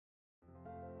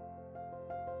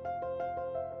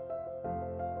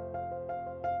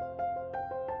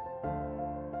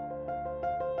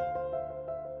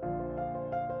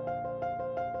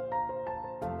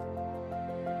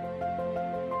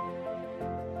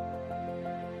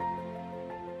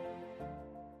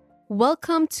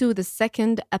Welcome to the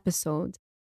second episode.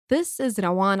 This is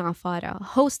Rawan Afara,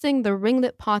 hosting the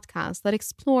Ringlet podcast that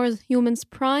explores humans'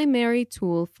 primary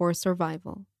tool for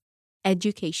survival,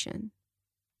 education.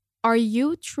 Are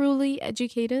you truly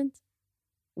educated?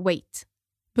 Wait,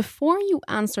 before you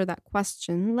answer that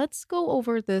question, let's go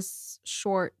over this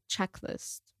short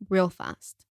checklist real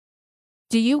fast.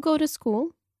 Do you go to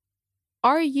school?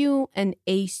 Are you an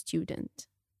A student?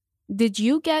 Did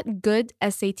you get good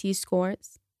SAT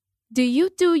scores? Do you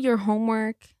do your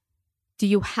homework? Do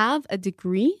you have a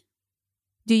degree?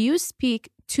 Do you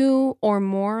speak 2 or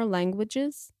more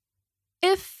languages?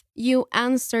 If you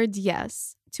answered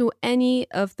yes to any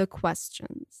of the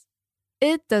questions,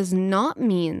 it does not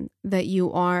mean that you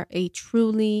are a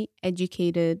truly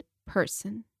educated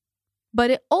person. But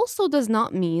it also does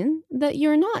not mean that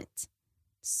you're not.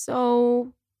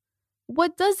 So,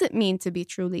 what does it mean to be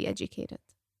truly educated?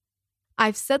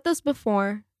 I've said this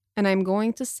before, and I'm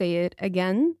going to say it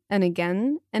again and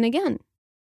again and again.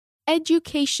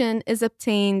 Education is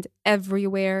obtained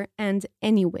everywhere and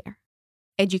anywhere.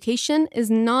 Education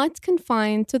is not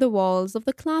confined to the walls of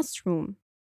the classroom,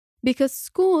 because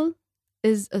school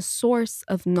is a source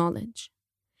of knowledge.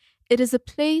 It is a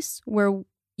place where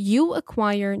you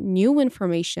acquire new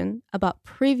information about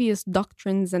previous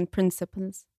doctrines and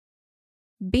principles.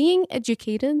 Being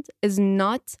educated is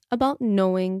not about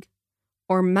knowing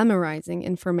or memorizing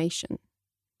information.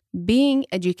 Being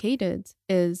educated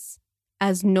is,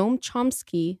 as Noam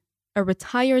Chomsky, a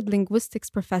retired linguistics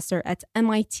professor at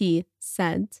MIT,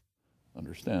 said,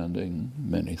 understanding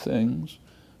many things,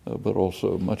 but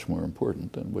also much more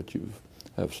important than what you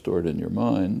have stored in your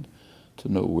mind,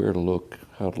 to know where to look,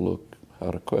 how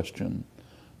to question,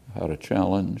 how to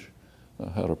challenge,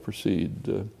 how to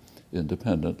proceed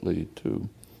independently to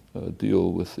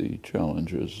deal with the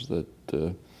challenges that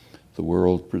the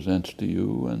world presents to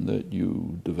you and that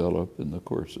you develop in the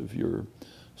course of your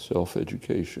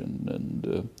self-education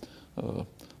and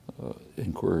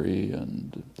inquiry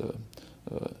and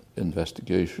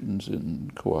investigations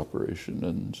in cooperation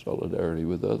and solidarity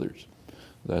with others.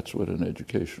 That's what an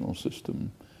educational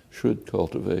system should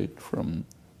cultivate from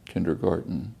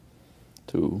kindergarten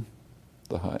to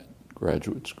the high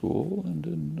graduate school, and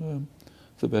in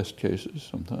the best cases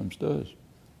sometimes does.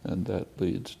 And that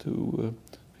leads to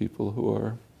people who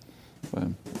are,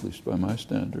 at least by my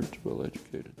standards, well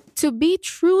educated. To be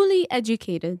truly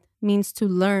educated means to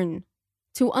learn,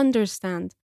 to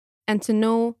understand, and to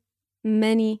know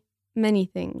many, many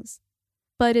things.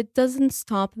 But it doesn't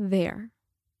stop there.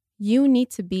 You need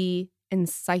to be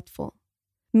insightful,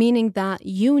 meaning that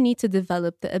you need to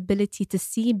develop the ability to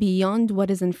see beyond what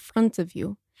is in front of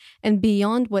you and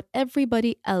beyond what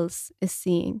everybody else is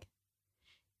seeing.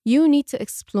 You need to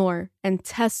explore and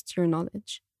test your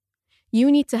knowledge. You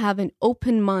need to have an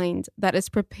open mind that is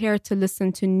prepared to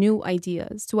listen to new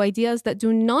ideas, to ideas that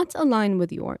do not align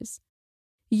with yours.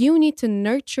 You need to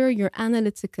nurture your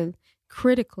analytical,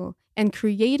 critical, and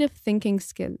creative thinking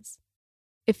skills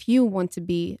if you want to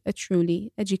be a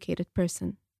truly educated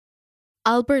person.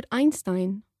 Albert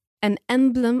Einstein, an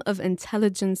emblem of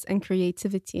intelligence and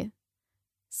creativity,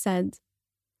 said,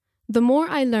 "The more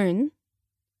I learn,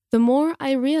 the more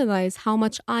I realize how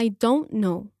much I don't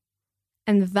know.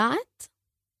 And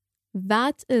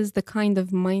that is the kind of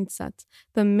mindset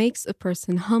that makes a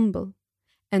person humble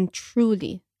and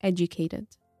truly educated."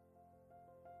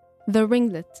 The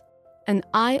Ringlet, an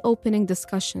eye-opening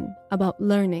discussion about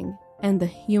learning and the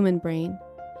human brain.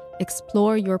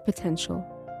 Explore your potential.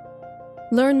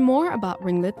 Learn more about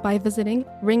Ringlet by visiting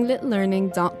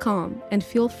ringletlearning.com and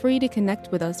feel free to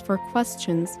connect with us for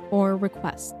questions or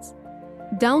requests.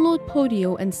 Download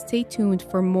Podio and stay tuned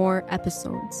for more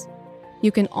episodes.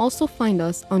 You can also find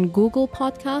us on Google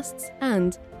Podcasts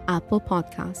and Apple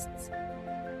Podcasts.